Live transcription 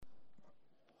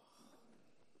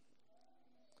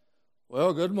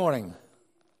Well, good morning.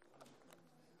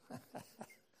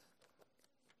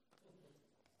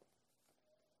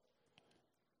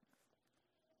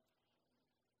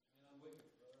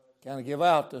 Kind of give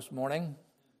out this morning.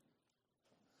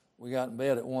 We got in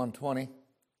bed at 1:20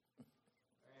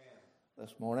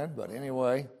 this morning, but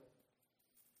anyway,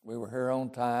 we were here on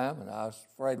time, and I was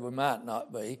afraid we might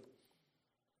not be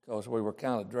because we were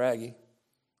kind of draggy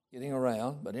getting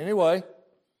around. But anyway,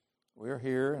 we're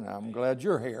here, and I'm glad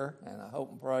you're here, and I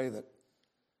hope and pray that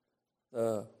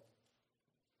the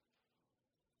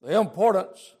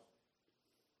importance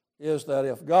is that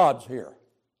if God's here,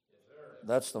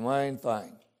 that's the main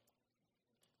thing.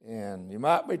 And you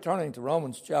might be turning to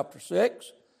Romans chapter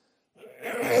 6.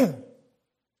 I'd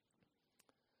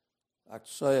like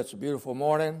to say it's a beautiful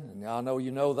morning, and I know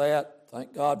you know that.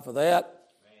 Thank God for that.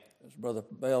 As Brother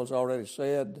Bell's already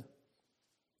said,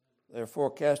 they're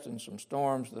forecasting some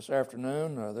storms this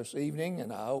afternoon or this evening,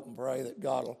 and I hope and pray that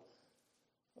God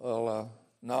will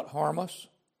not harm us,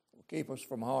 will keep us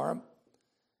from harm.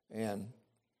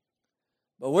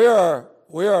 But we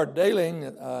are dealing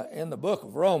in the book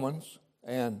of Romans,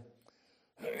 and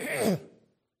the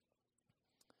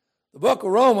book of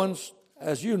Romans,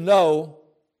 as you know,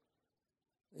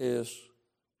 is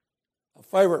a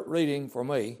favorite reading for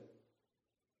me,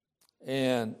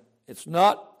 and it's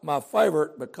not my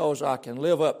favorite because I can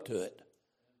live up to it.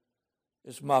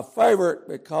 It's my favorite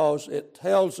because it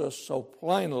tells us so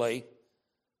plainly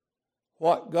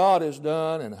what God has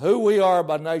done and who we are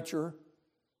by nature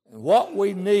and what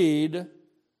we need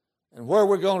and where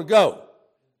we're going to go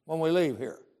when we leave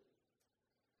here.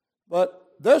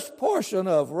 But this portion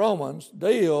of Romans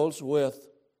deals with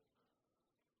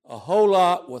a whole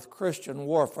lot with Christian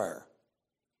warfare.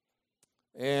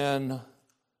 And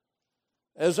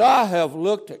as I have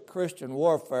looked at Christian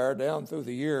warfare down through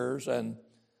the years, and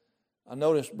I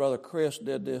noticed Brother Chris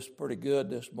did this pretty good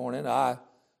this morning, I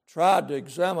tried to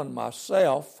examine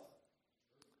myself,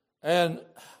 and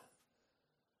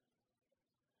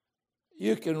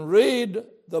you can read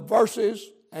the verses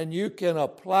and you can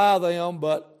apply them,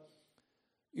 but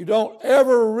you don't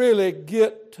ever really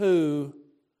get to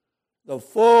the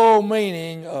full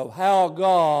meaning of how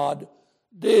God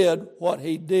did what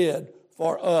He did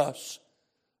for us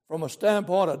from a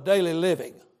standpoint of daily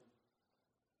living.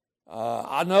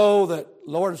 I know that the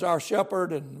Lord is our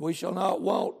shepherd and we shall not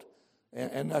want,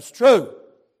 and that's true.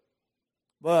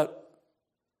 But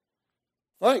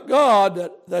thank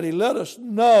God that He let us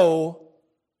know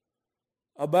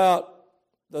about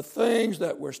the things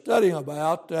that we're studying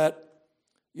about, that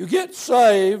you get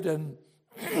saved, and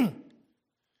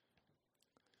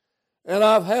and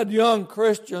I've had young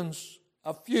Christians,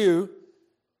 a few,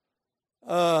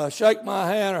 shake my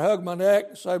hand or hug my neck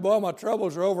and say, boy, my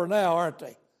troubles are over now, aren't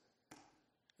they?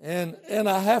 And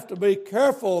I have to be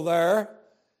careful there.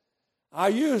 I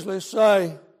usually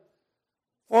say,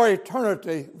 for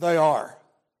eternity they are.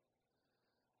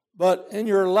 But in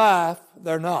your life,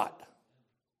 they're not.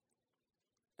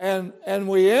 And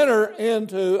we enter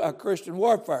into a Christian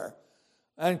warfare.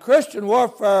 And Christian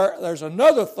warfare, there's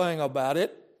another thing about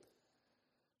it.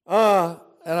 And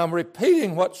I'm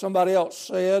repeating what somebody else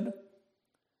said.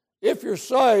 If you're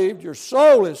saved, your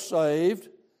soul is saved,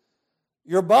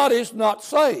 your body's not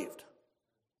saved.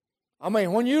 I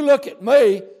mean, when you look at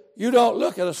me, you don't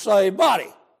look at a saved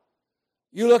body.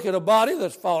 You look at a body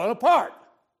that's fallen apart.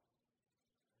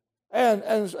 And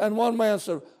one man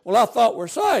said, well, I thought we're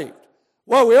saved.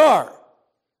 Well, we are,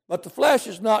 but the flesh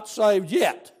is not saved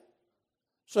yet.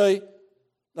 See,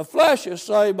 the flesh is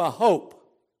saved by hope.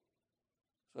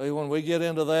 See, when we get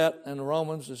into that, and the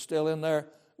Romans is still in there,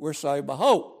 we're saved by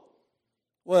hope.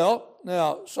 Well,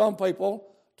 now, some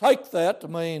people take that to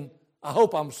mean, I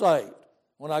hope I'm saved.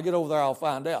 When I get over there, I'll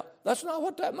find out. That's not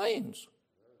what that means.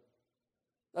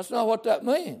 That's not what that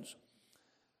means.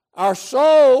 Our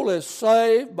soul is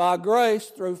saved by grace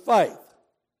through faith.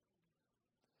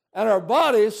 And our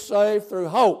body is saved through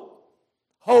hope.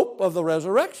 Hope of the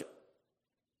resurrection.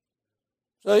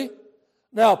 See?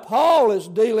 Now, Paul is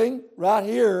dealing right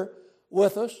here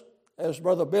with us, as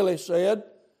Brother Billy said.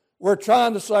 We're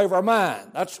trying to save our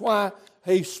mind. That's why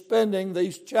he's spending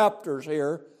these chapters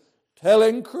here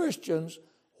telling Christians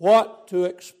what to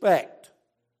expect.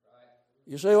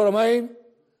 You see what I mean?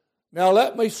 Now,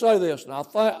 let me say this, and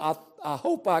I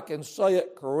hope I can say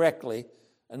it correctly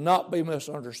and not be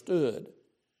misunderstood.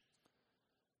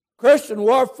 Christian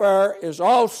warfare is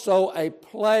also a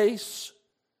place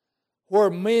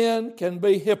where men can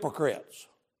be hypocrites.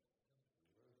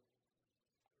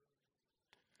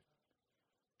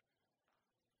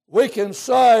 We can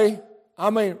say,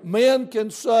 men can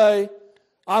say,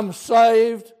 I'm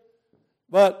saved,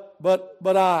 but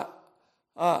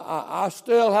I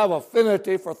still have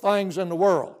affinity for things in the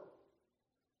world.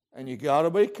 And you got to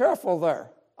be careful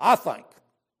there, I think.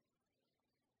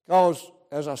 Because,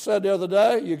 as I said the other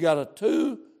day, you got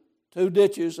two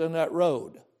ditches in that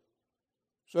road.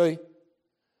 See?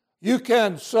 You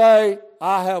can say,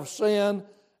 I have sinned,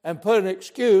 and put an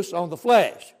excuse on the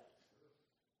flesh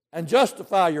and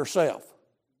justify yourself.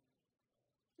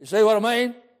 You see what I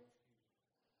mean?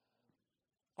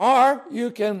 Or you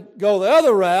can go the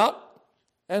other route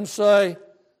and say,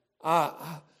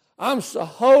 I'm so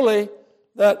holy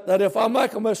that if I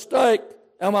make a mistake,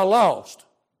 am I lost?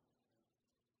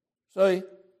 See?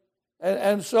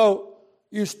 And so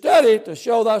you study to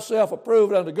show thyself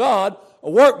approved unto God, a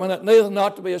workman that needeth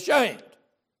not to be ashamed.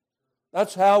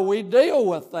 That's how we deal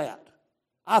with that,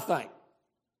 I think.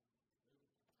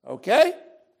 Okay?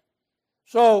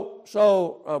 So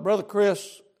Brother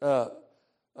Chris led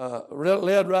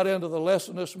right into the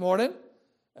lesson this morning,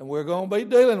 and we're going to be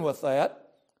dealing with that.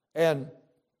 And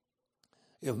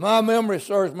if my memory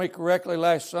serves me correctly,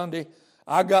 last Sunday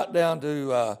I got down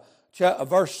to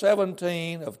verse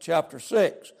 17 of chapter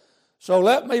 6. So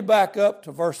let me back up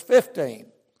to verse 15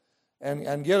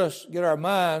 and get our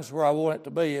minds where I want it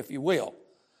to be, if you will.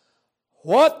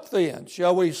 What then?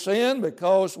 Shall we sin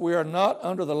because we are not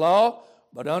under the law,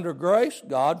 but under grace?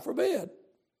 God forbid.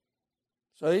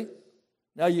 See?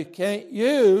 Now you can't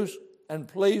use, and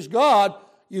please God,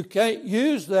 you can't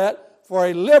use that for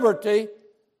a liberty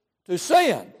to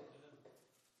sin.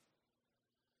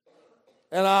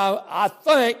 And I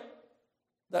think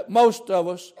that most of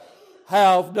us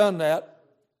have done that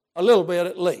a little bit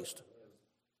at least.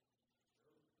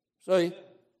 See?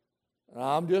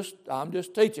 I'm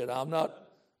just teaching. I'm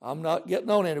not getting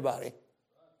on anybody.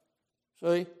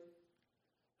 See?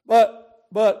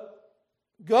 But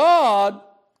God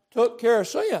took care of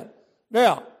sin.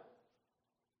 Now,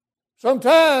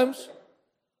 sometimes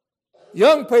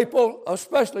young people,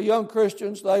 especially young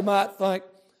Christians, they might think,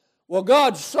 well,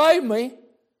 God saved me.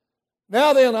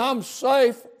 Now then, I'm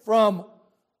safe from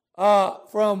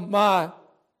my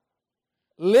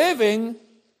living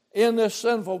in this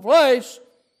sinful place,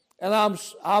 and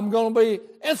I'm going to be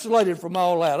insulated from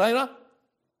all that, ain't I?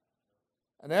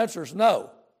 And the answer is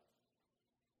no.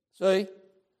 See?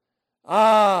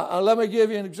 Let me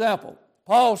give you an example.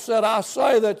 Paul said, I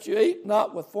say that you eat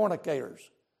not with fornicators,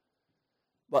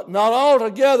 but not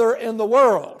altogether in the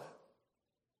world.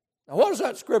 Now, what does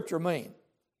that scripture mean?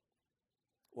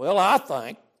 Well, I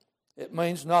think it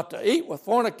means not to eat with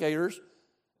fornicators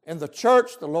in the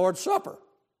church, the Lord's Supper.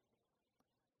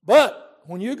 But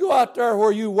when you go out there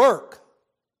where you work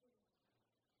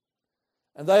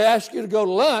and they ask you to go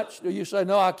to lunch, do you say,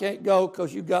 no, I can't go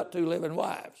because you've got 2 living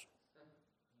wives?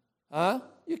 Huh?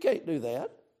 You can't do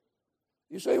that.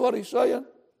 You see what he's saying?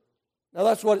 Now,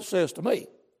 that's what it says to me.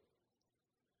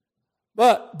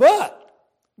 But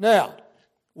now,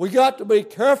 we got to be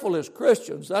careful as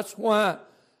Christians. That's why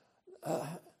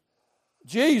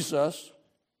Jesus,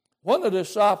 one of the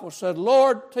disciples said,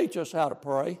 Lord, teach us how to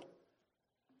pray.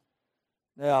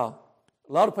 Now,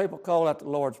 a lot of people call that the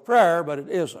Lord's Prayer, but it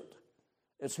isn't.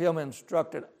 It's Him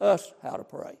instructing us how to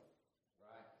pray.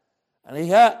 And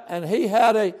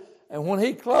when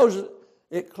He closed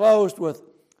it closed with,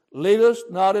 lead us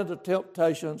not into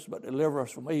temptations, but deliver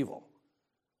us from evil.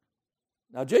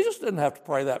 Now, Jesus didn't have to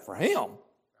pray that for Him.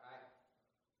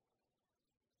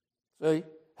 See,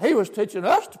 He was teaching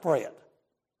us to pray it.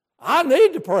 I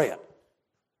need to pray it.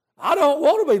 I don't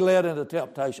want to be led into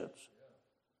temptations.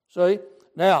 See,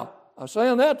 now, I'm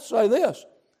saying that to say this.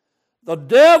 The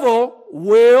devil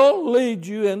will lead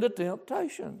you into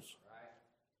temptations.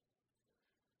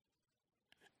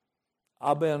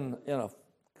 I've been in a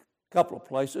couple of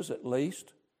places at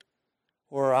least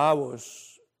where I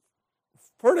was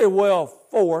pretty well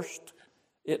forced,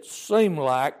 it seemed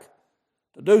like,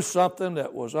 to do something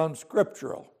that was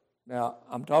unscriptural. Now,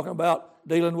 I'm talking about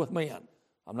dealing with men.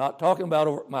 I'm not talking about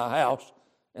over at my house,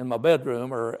 in my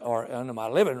bedroom, or in my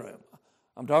living room.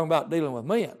 I'm talking about dealing with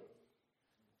men.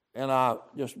 And I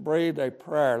just breathed a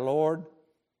prayer, Lord,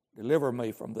 deliver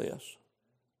me from this.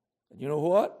 And you know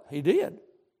what? He did.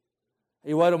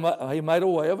 He made a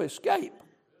way of escape.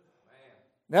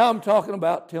 Now I'm talking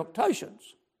about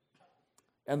temptations.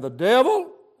 And the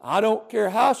devil, I don't care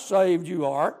how saved you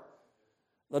are,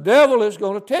 the devil is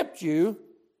going to tempt you.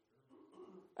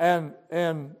 And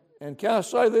can I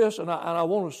say this? And I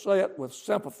want to say it with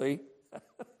sympathy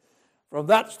from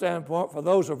that standpoint for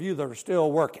those of you that are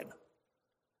still working.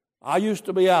 I used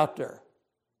to be out there.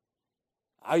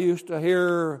 I used to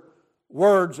hear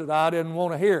words that I didn't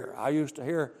want to hear. I used to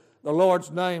hear the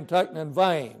Lord's name taken in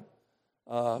vain.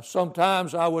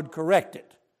 Sometimes I would correct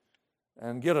it.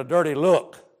 and get a dirty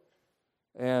look.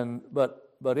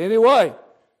 But anyway,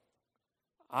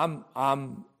 I'm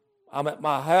at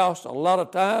my house a lot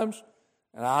of times,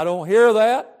 and I don't hear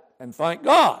that, and thank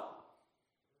God.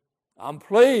 I'm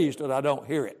pleased that I don't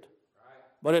hear it.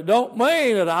 But it don't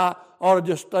mean that I ought to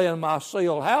just stay in my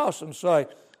sealed house and say,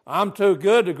 I'm too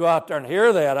good to go out there and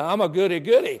hear that. I'm a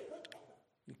goody-goody.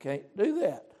 You can't do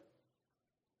that.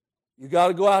 You got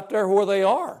to go out there where they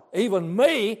are. Even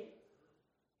me,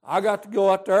 I got to go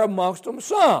out there amongst them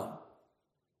some.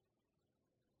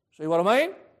 See what I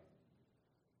mean?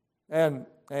 And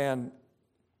of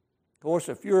course,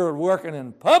 if you're working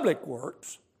in public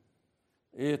works,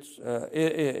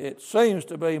 it seems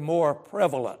to be more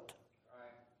prevalent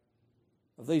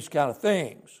of these kind of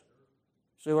things.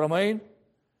 See what I mean?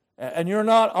 And you're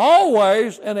not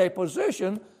always in a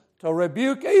position to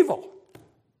rebuke evil.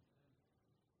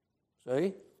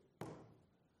 See?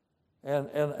 And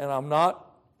I'm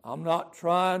not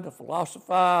trying to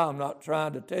philosophize. I'm not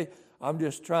trying to tell you. I'm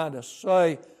just trying to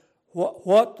say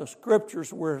what the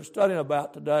scriptures we're studying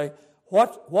about today,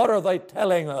 what are they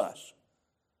telling us?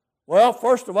 Well,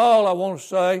 first of all, I want to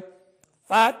say,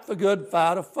 fight the good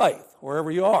fight of faith,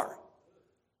 wherever you are.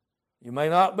 You may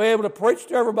not be able to preach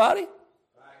to everybody.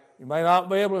 You may not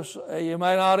be able to. They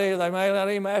may not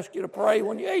even ask you to pray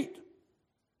when you eat.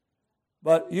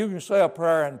 But you can say a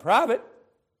prayer in private.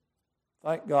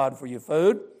 Thank God for your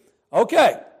food.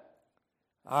 Okay.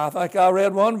 I think I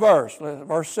read one verse,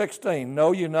 verse 16.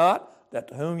 Know you not that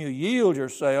to whom you yield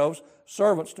yourselves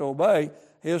servants to obey,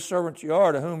 his servants you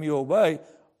are to whom you obey,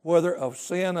 whether of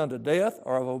sin unto death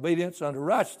or of obedience unto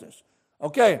righteousness.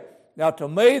 Okay, now to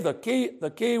me the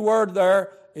key word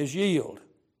there is yield.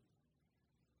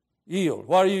 Yield.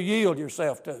 What do you yield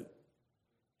yourself to?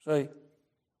 See?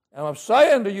 And I'm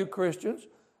saying to you Christians,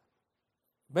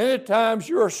 many times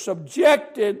you're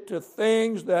subjected to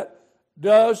things that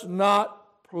does not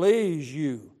please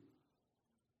you.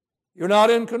 You're not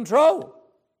in control.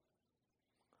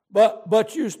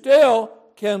 But you still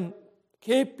can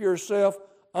keep yourself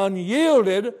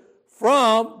unyielded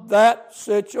from that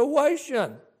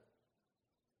situation.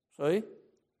 See?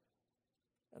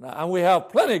 And we have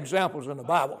plenty of examples in the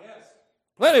Bible.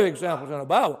 Plenty of examples in the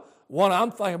Bible. One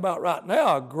I'm thinking about right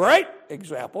now, a great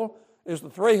example, is the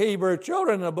 3 Hebrew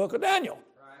children in the book of Daniel.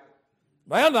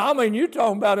 Man, I mean, you're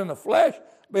talking about in the flesh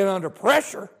being under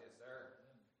pressure.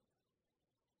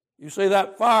 You see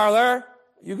that fire there?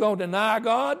 You going to deny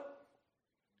God?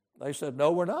 They said,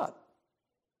 no, we're not.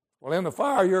 Well, in the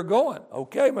fire you're going.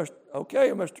 Okay,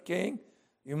 Mr. King,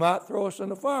 you might throw us in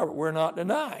the fire, but we're not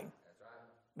denying.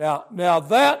 Now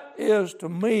that is, to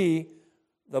me,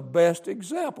 the best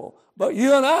example. But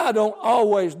you and I don't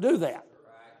always do that.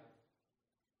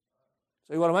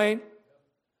 See what I mean?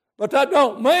 But that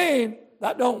don't mean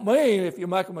if you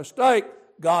make a mistake,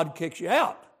 God kicks you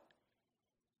out.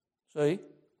 See?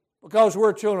 Because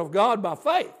we're children of God by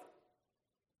faith.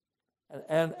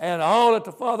 And all that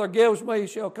the Father gives me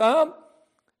shall come,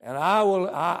 and I will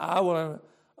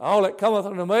all that cometh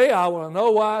unto me I will in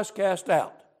no wise cast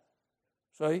out.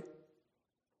 See?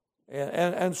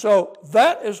 And so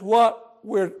that is what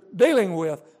we're dealing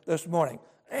with this morning.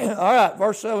 All right,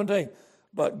 verse 17.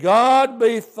 But God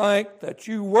be thanked that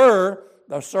you were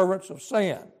the servants of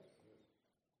sin.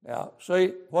 Now,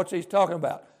 see, what's he talking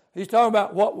about? He's talking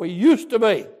about what we used to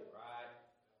be.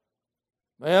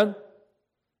 Man,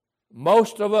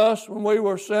 most of us, when we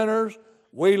were sinners,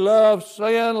 we loved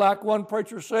sin, like one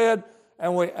preacher said,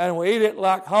 and we eat it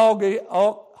like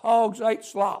hogs ate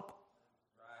slop.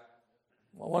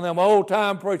 One of them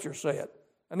old-time preachers said.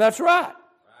 And that's right.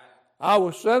 I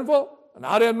was sinful, and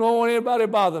I didn't want anybody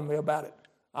bothering me about it.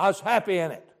 I was happy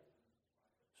in it.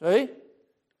 See?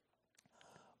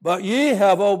 But ye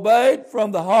have obeyed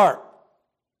from the heart.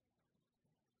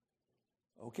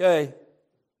 Okay.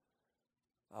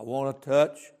 I want to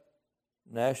touch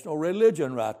national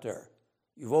religion right there.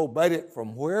 You've obeyed it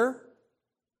from where?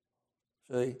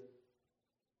 See? A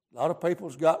lot of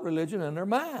people's got religion in their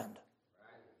mind.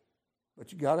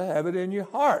 But you got to have it in your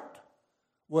heart.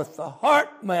 With the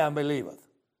heart man believeth.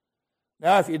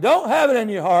 Now, if you don't have it in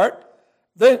your heart,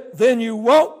 then you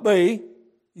won't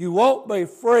be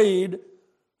freed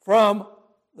from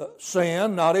the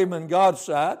sin, not even in God's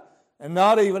sight, and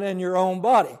not even in your own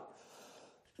body.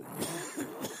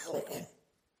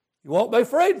 You won't be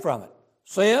freed from it.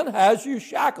 Sin has you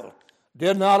shackled.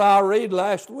 Did not I read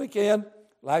last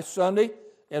Sunday,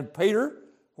 in Peter,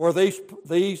 where these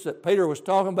that Peter was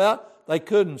talking about, they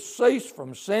couldn't cease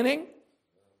from sinning?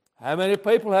 How many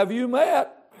people have you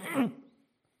met?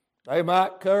 They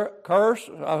might curse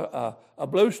a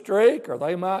blue streak, or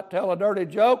they might tell a dirty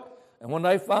joke, and when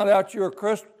they find out you're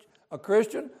a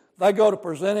Christian, they go to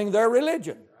presenting their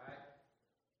religion.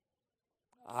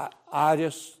 I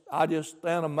just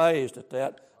stand amazed at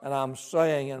that, and I'm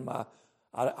saying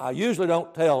I usually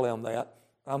don't tell them that.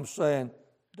 I'm saying,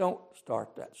 don't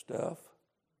start that stuff.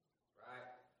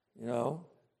 You know,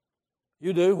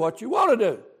 you do what you want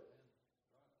to do.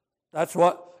 That's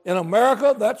what, in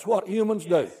America, that's what humans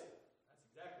do.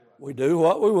 We do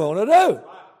what we want to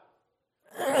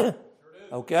do.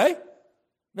 Okay?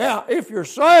 Now, if you're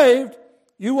saved,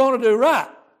 you want to do right.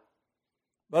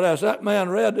 But as that man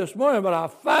read this morning, but I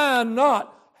find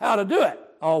not how to do it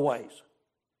always.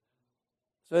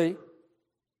 See?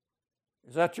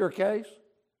 Is that your case?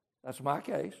 That's my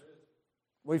case.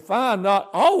 We find not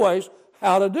always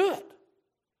how to do it.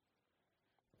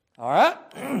 All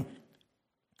right?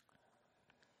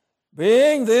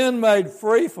 Being then made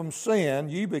free from sin,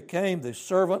 you became the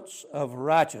servants of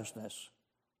righteousness.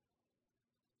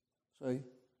 See?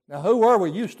 Now, who were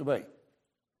we used to be?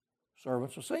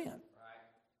 Servants of sin.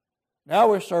 Now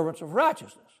we're servants of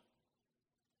righteousness.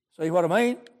 See what I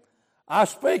mean? I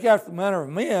speak after the manner of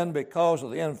men because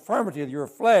of the infirmity of your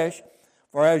flesh,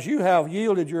 for as you have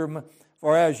yielded your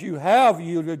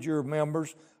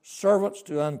members servants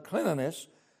to uncleanness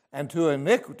and to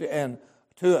iniquity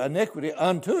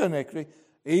unto iniquity,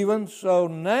 even so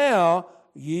now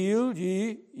yield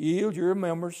your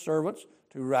members servants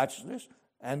to righteousness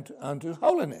and unto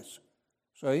holiness.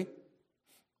 See?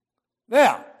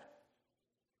 Now,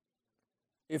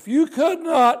 if you could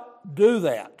not do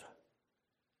that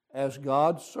as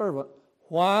God's servant,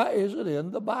 why is it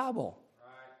in the Bible?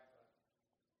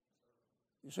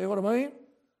 You see what I mean?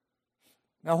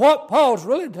 Now, what Paul's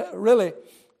really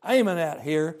aiming at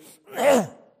here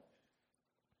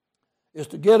is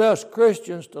to get us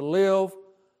Christians to live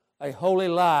a holy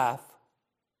life.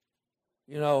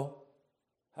 You know,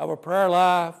 have a prayer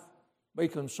life, be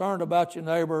concerned about your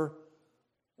neighbor,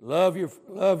 love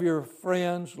your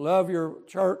friends, love your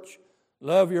church,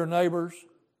 love your neighbors.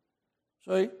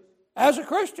 See, as a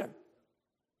Christian.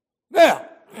 Now,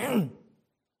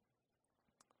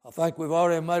 I think we've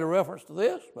already made a reference to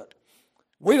this, but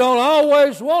we don't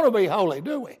always want to be holy,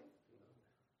 do we?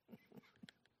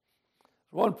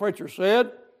 One preacher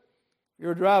said,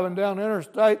 you're driving down the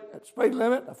interstate at speed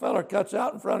limit, a fella cuts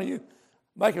out in front of you,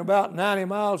 making about 90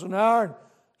 miles an hour, and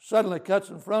suddenly cuts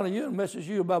in front of you and misses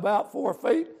you by about 4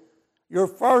 feet. Your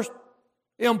first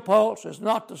impulse is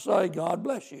not to say, God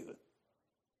bless you.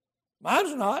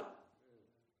 Mine's not.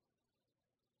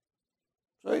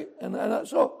 See, and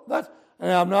so that's,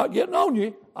 and I'm not getting on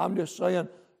you. I'm just saying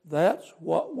that's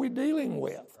what we're dealing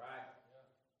with.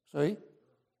 See?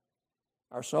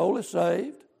 Our soul is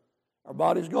saved. Our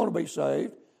body's going to be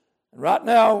saved. And right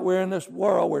now, we're in this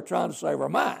world, we're trying to save our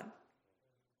mind.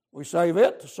 We save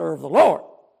it to serve the Lord.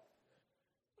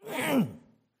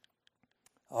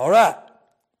 All right.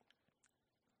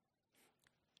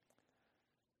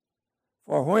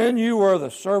 For when you were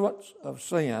the servants of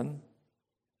sin,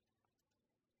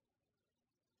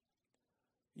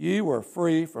 you were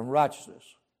free from righteousness.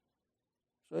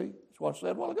 See, that's what I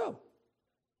said a while ago.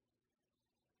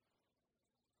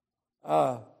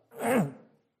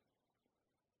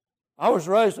 I was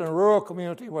raised in a rural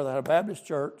community where they had a Baptist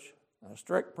church and a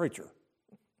strict preacher.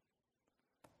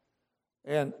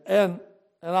 And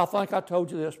I think I told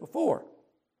you this before.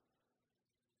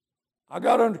 I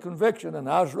got under conviction and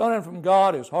I was running from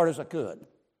God as hard as I could.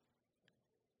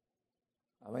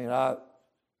 I mean, I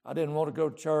didn't want to go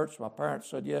to church. My parents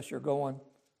said, yes, you're going.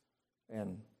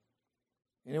 And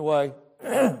anyway,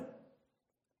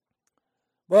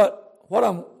 but what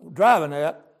I'm driving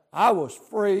at, I was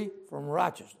free from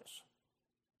righteousness.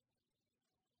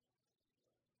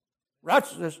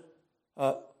 Righteousness,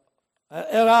 and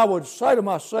I would say to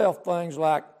myself things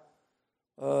like,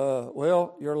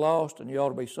 well, you're lost and you ought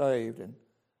to be saved.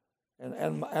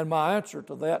 And my answer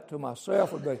to that to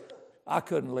myself would be, I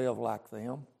couldn't live like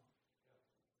them.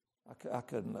 I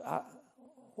couldn't.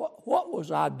 What was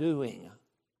I doing?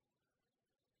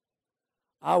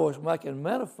 I was making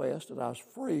manifest that I was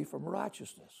free from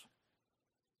righteousness.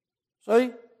 See?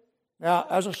 Now,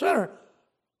 as a sinner,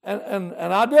 and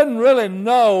I didn't really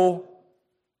know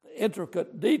the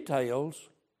intricate details.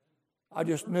 I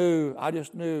just knew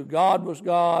God was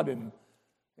God, and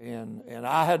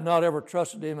I had not ever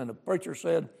trusted Him. And the preacher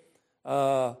said,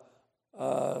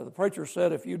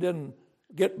 if you didn't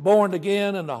get born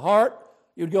again in the heart,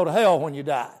 you'd go to hell when you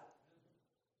die.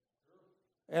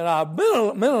 And I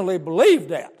mentally believed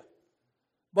that.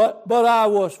 But I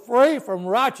was free from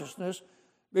righteousness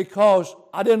because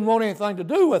I didn't want anything to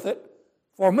do with it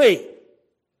for me.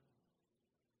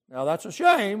 Now that's a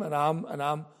shame, and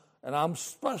I'm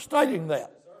stating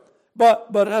that.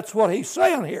 But that's what he's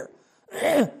saying here.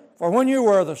 For when you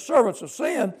were the servants of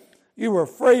sin, you were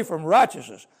free from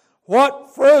righteousness.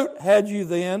 What fruit had you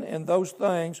then in those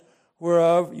things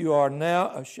whereof you are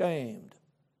now ashamed?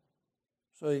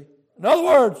 See? In other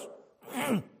words,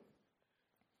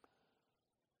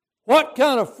 what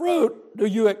kind of fruit do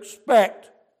you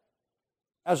expect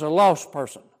as a lost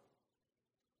person?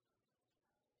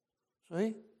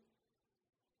 See?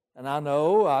 And I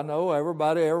know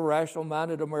everybody, every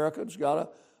rational-minded American's got a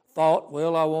thought,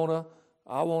 well, I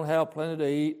want to have plenty to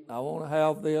eat, and I want to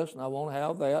have this, and I want to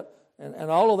have that.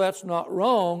 And all of that's not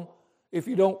wrong if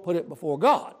you don't put it before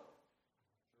God.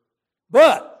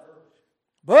 But,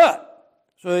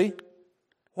 see,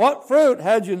 what fruit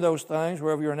had you in those things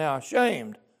wherever you are now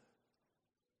ashamed?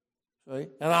 See?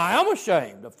 And I am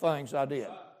ashamed of things I did.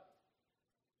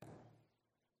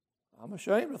 I'm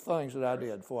ashamed of things that I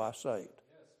did before I saved.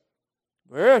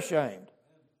 Very ashamed.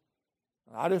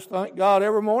 And I just thank God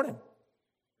every morning.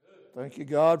 Thank you,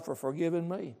 God, for forgiving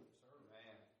me.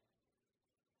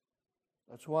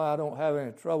 That's why I don't have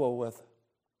any trouble with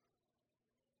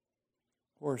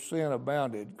where sin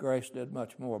abounded, grace did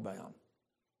much more abound.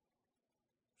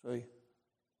 See?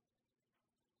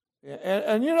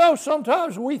 And you know,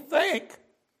 sometimes we think,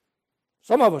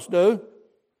 some of us do,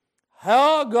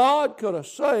 how God could have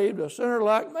saved a sinner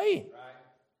like me.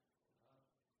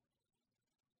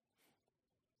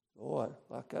 Boy,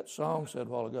 like that song said a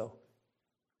while ago.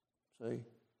 See?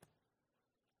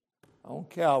 On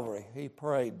Calvary, he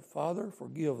prayed, Father,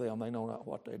 forgive them, they know not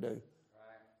what they do.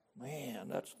 Man,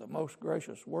 that's the most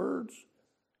gracious words,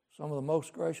 some of the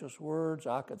most gracious words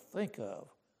I could think of.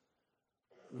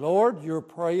 Lord, you're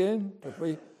praying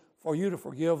for you to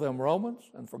forgive them Romans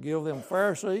and forgive them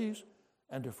Pharisees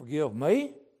and to forgive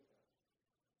me.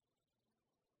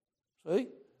 See?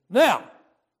 Now,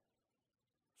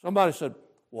 somebody said,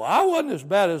 well, I wasn't as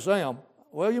bad as them.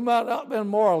 Well, you might not have been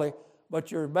morally,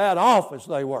 but you're as bad off as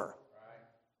they were.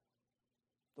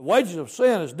 The wages of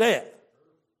sin is death.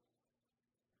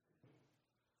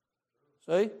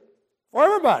 See? For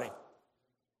everybody.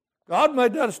 God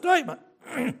made that a statement.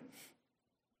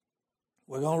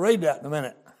 We're going to read that in a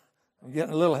minute. I'm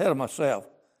getting a little ahead of myself.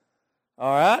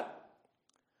 All right?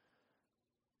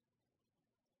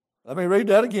 Let me read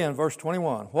that again, verse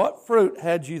 21. What fruit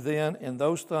had you then in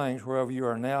those things whereof you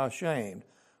are now ashamed?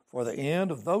 For the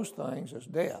end of those things is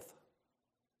death.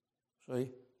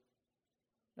 See?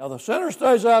 Now the sinner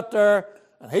stays out there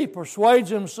and he persuades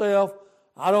himself,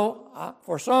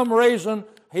 for some reason,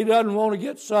 he doesn't want to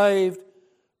get saved.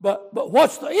 But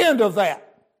what's the end of that?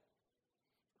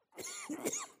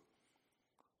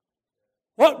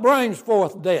 What brings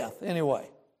forth death anyway?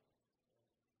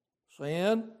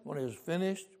 Sin, when it is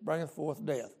finished, bringeth forth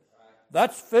death.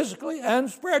 That's physically and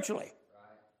spiritually.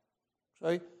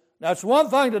 See? Now it's one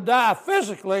thing to die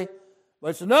physically, but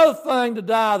it's another thing to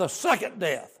die the second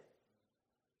death.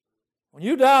 When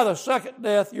you die the second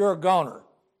death, you're a goner.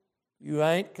 You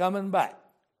ain't coming back.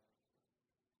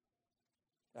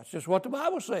 That's just what the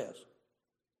Bible says.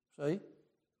 See?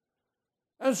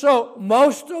 And so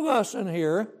most of us in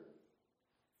here,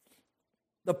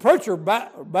 the preacher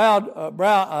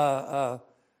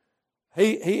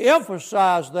he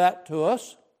emphasized that to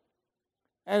us,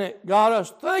 and it got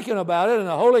us thinking about it, and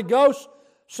the Holy Ghost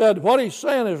said what he's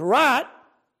saying is right,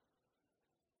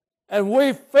 and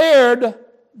we feared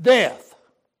death.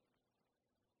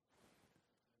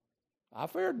 I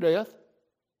feared death.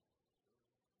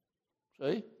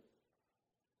 See? Of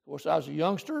course, I was a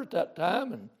youngster at that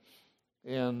time,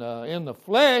 and in the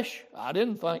flesh, I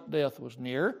didn't think death was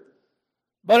near,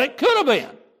 but it could have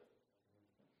been.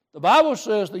 The Bible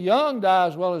says the young die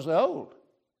as well as the old.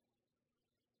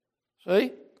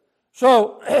 See?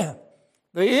 So,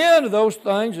 the end of those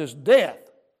things is death.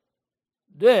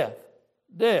 Death.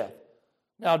 Death.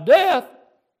 Now, death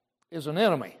is an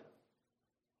enemy.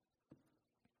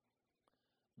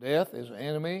 Death is an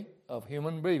enemy of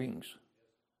human beings.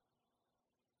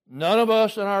 None of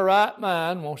us in our right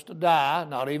mind wants to die,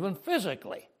 not even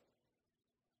physically.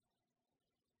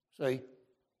 See?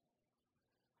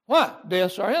 Why?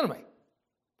 Death's our enemy.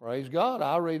 Praise God.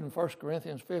 I read in 1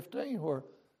 Corinthians 15 where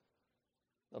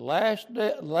the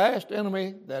last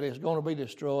enemy that is going to be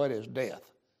destroyed is death.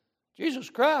 Jesus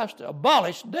Christ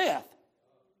abolished death.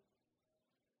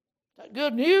 Is that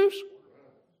good news?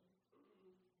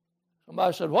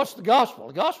 Somebody said, what's the gospel?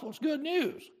 The gospel is good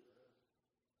news.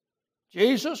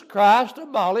 Jesus Christ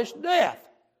abolished death.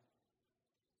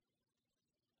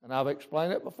 And I've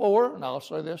explained it before, and I'll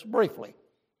say this briefly.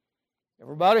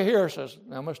 Everybody here says,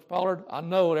 now, Mr. Pollard, I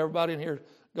know that everybody in here is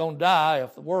going to die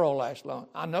if the world lasts long.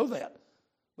 I know that.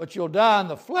 But you'll die in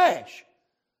the flesh.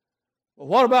 But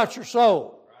what about your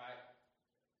soul?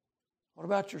 What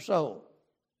about your soul?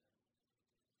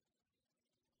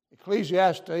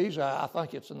 Ecclesiastes, I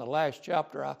think it's in the last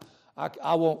chapter.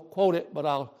 I won't quote it, but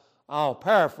I'll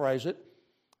paraphrase it.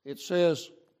 It says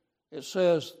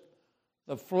the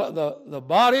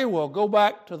body will go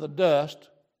back to the dust,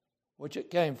 which it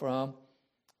came from,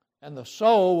 and the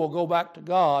soul will go back to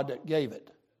God that gave it.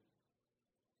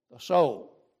 The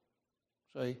soul.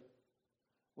 See?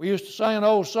 We used to sing an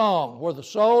old song, where the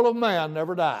soul of man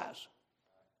never dies.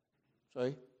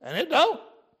 See? And it don't.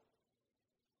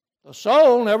 The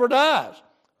soul never dies.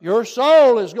 Your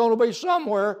soul is going to be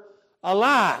somewhere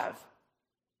alive.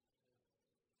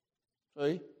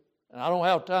 See? And I don't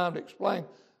have time to explain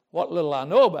what little I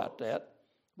know about that.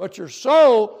 But your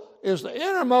soul is the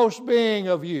innermost being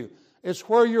of you. It's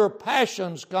where your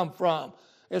passions come from.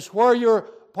 It's where your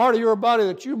part of your body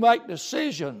that you make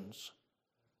decisions.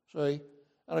 See?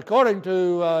 And according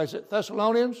to, is it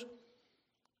Thessalonians?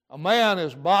 A man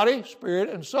is body, spirit,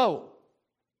 and soul.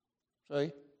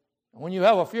 See? And when you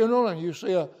have a funeral and you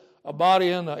see a body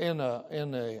in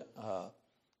the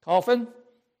coffin,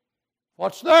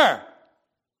 what's there?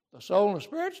 The soul and the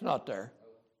spirit's not there.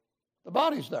 The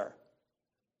body's there.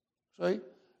 See?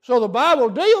 So the Bible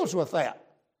deals with that.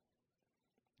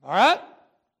 All right?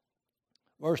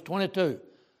 Verse 22.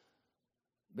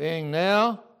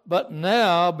 But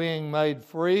now being made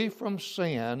free from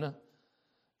sin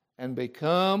and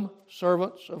become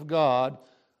servants of God,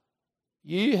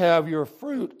 ye have your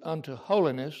fruit unto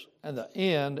holiness and the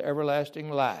end everlasting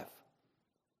life.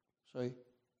 See?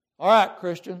 All right,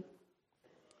 Christian.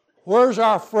 Where's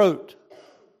our fruit?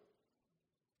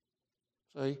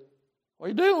 See? What are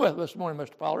you dealing with this morning,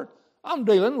 Mr. Pollard? I'm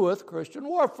dealing with Christian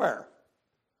warfare.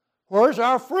 Where's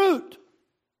our fruit?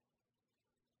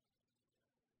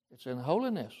 It's in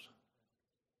holiness.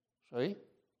 See?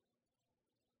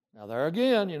 Now there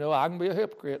again, I can be a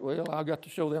hypocrite. Well, I've got to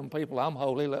show them people I'm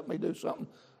holy. Let me do something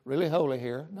really holy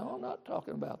here. No, I'm not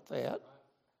talking about that.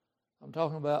 I'm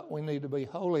talking about we need to be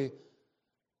holy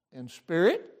in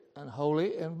spirit and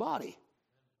holy in body.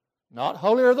 Not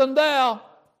holier than thou.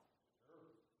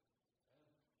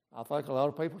 I think a lot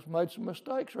of people's made some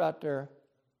mistakes right there.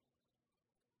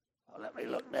 Oh, let me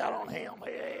look down on him.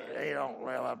 He don't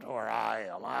live up to where I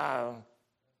am. I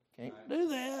can't do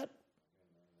that.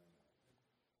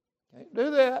 Can't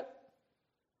do that.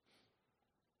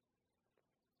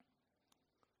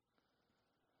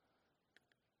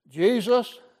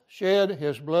 Jesus shed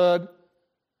his blood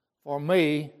for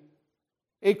me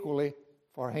equally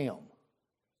for him.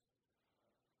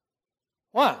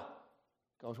 Why?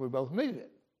 Because we both needed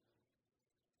it.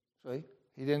 See?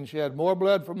 He didn't shed more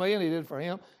blood for me than he did for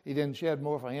him. He didn't shed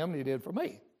more for him than he did for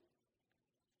me.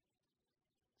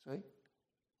 See?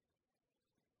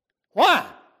 Why?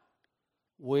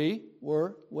 We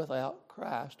were without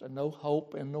Christ and no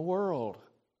hope in the world.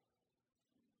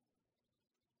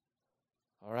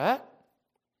 All right?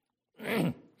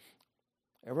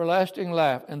 Everlasting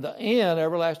life. And the end,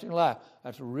 everlasting life.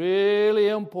 That's really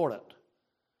important.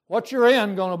 What's your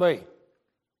end going to be?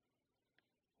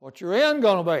 What's your end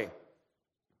going to be?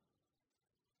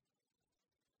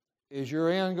 Is your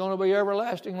end going to be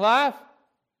everlasting life?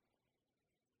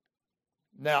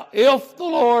 Now, if the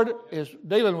Lord is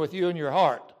dealing with you in your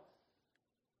heart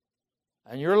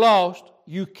and you're lost,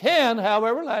 you can have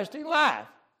everlasting life.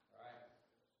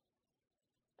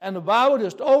 And the Bible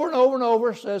just over and over and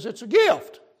over says it's a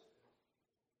gift.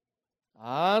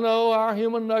 I know our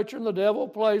human nature and the devil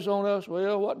plays on us.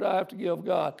 Well, what do I have to give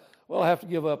God? Well, I have to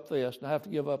give up this and I have to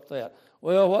give up that.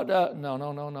 Well, what do I... No.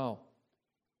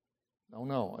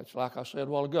 No. It's like I said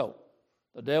a while ago.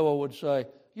 The devil would say,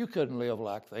 you couldn't live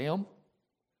like them.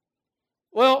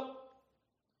 Well,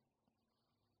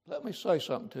 let me say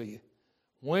something to you.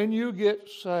 When you get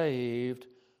saved,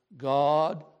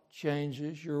 God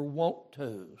changes your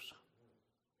want-tos.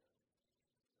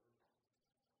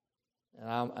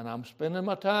 And I'm spending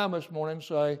my time this morning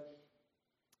saying,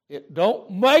 it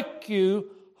don't make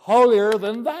you holier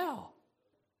than thou,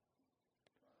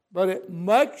 but it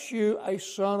makes you a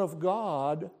son of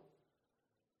God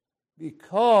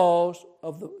because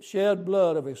of the shed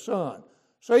blood of his Son.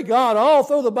 See, God all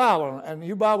through the Bible, and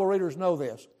you Bible readers know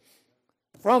this,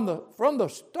 from the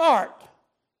start,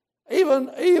 even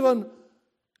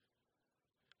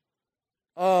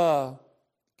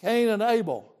Cain and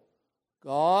Abel,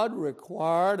 God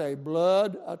required a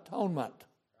blood atonement.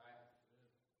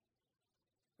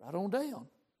 Right on down.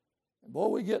 And boy,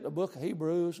 we get in the book of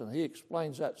Hebrews, and he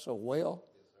explains that so well.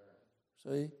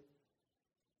 See?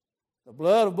 The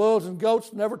blood of bulls and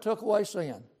goats never took away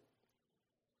sin.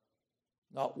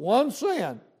 Not one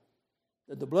sin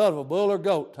did the blood of a bull or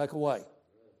goat take away.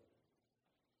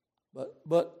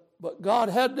 But God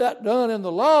had that done in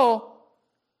the law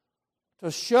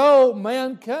to show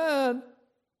mankind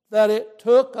that it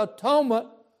took atonement,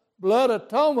 blood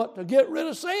atonement, to get rid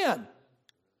of sin.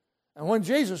 And when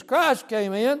Jesus Christ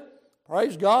came in,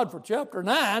 praise God for chapter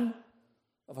 9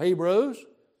 of Hebrews,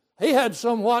 He had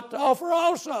somewhat to offer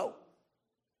also.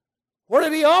 Where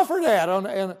did He offer that?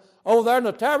 Over there in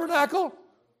the tabernacle?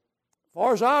 As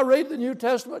far as I read the New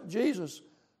Testament, Jesus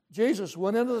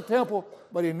went into the temple,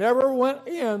 but He never went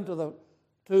into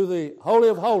the Holy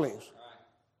of Holies.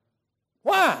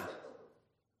 Why?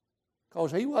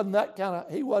 Because He wasn't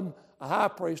a high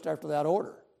priest after that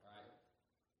order.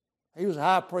 He was a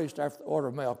high priest after the order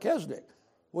of Melchizedek,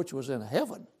 which was in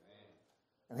heaven.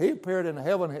 And He appeared in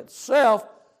heaven itself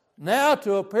now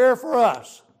to appear for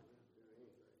us.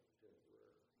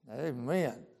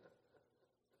 Amen.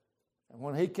 And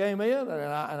when He came in,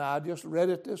 and I just read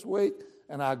it this week,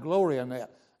 and I glory in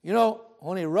that. You know,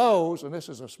 when He rose, and this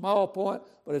is a small point,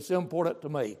 but it's important to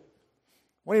me.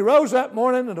 When He rose that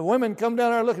morning, and the women come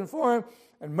down there looking for Him,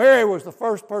 and Mary was the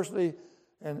first person,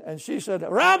 and she said,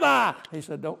 Rabbi! He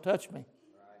said, don't touch me.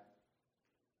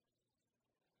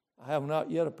 I have not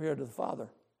yet appeared to the Father.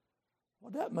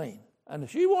 What does that mean? And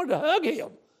she wanted to hug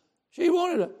Him. She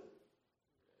wanted to.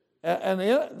 And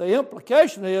the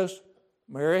implication is,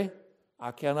 Mary,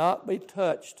 I cannot be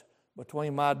touched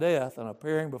between my death and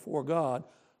appearing before God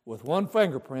with one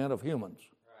fingerprint of humans.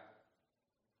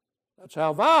 That's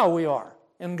how vile we are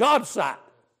in God's sight.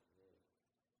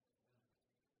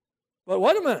 But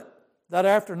wait a minute. That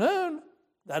afternoon,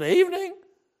 that evening,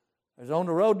 I was on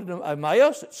the road to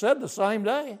Emmaus. It said the same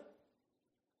day.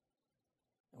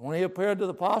 And when He appeared to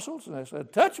the apostles, and they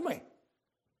said, touch me.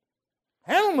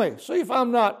 Handle me. See if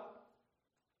I'm not.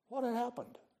 What had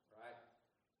happened?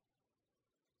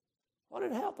 What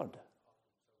had happened?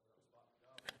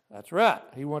 That's right.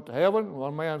 He went to heaven.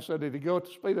 One man said, did He go at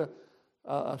the speed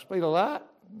of light?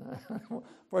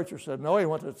 Preacher said, no, He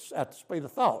went at the speed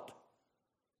of thought.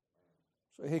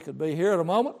 So He could be here at a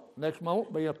moment, next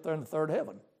moment be up there in the third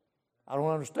heaven. I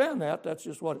don't understand that. That's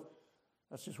just what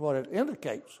it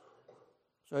indicates.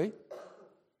 See?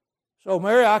 So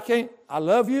Mary, I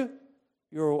love you.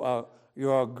 You're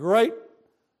a great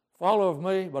follower of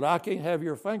me, but I can't have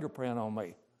your fingerprint on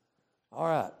me. All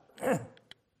right.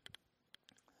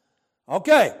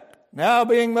 Okay. Now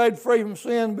being made free from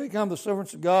sin, become the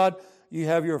servants of God. You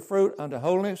have your fruit unto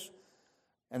holiness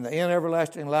and the end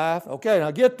everlasting life. Okay,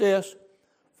 now get this.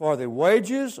 For the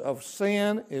wages of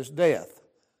sin is death,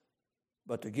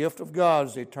 but the gift of God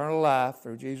is eternal life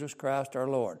through Jesus Christ our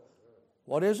Lord.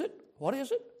 What is it? What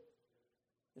is it?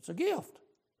 It's a gift.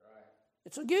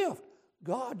 It's a gift.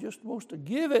 God just wants to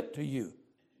give it to you.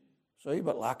 See,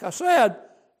 but like I said,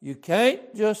 you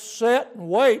can't just sit and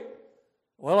wait.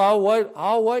 Well,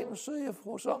 I'll wait and see if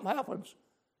something happens.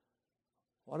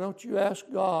 Why don't you ask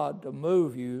God to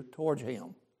move you towards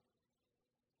Him?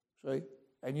 See?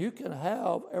 And you can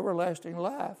have everlasting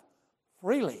life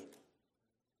freely.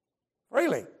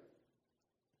 Freely.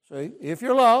 See, if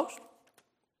you're lost,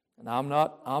 and I'm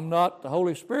not the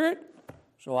Holy Spirit,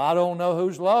 so I don't know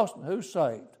who's lost and who's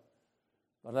saved.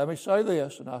 But let me say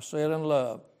this, and I say it in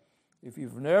love. If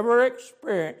you've never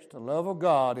experienced the love of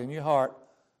God in your heart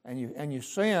and your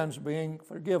sins being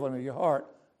forgiven in your heart,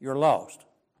 you're lost.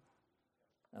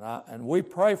 And we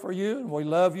pray for you, and we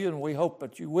love you, and we hope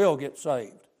that you will get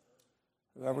saved.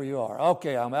 Whoever you are.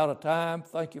 Okay, I'm out of time.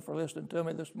 Thank you for listening to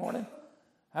me this morning.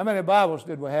 How many Bibles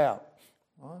did we have?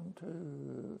 1,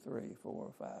 2, 3,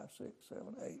 4, 5, 6, 7,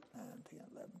 8, 9, 10,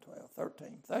 11, 12,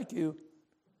 13. Thank you.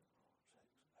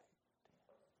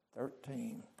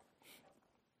 13.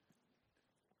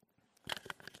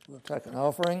 We'll take an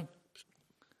offering.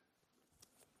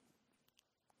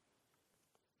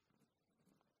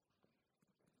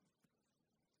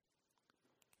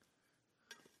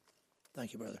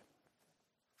 Thank you, brother.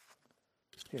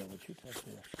 Here, would you take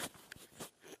this?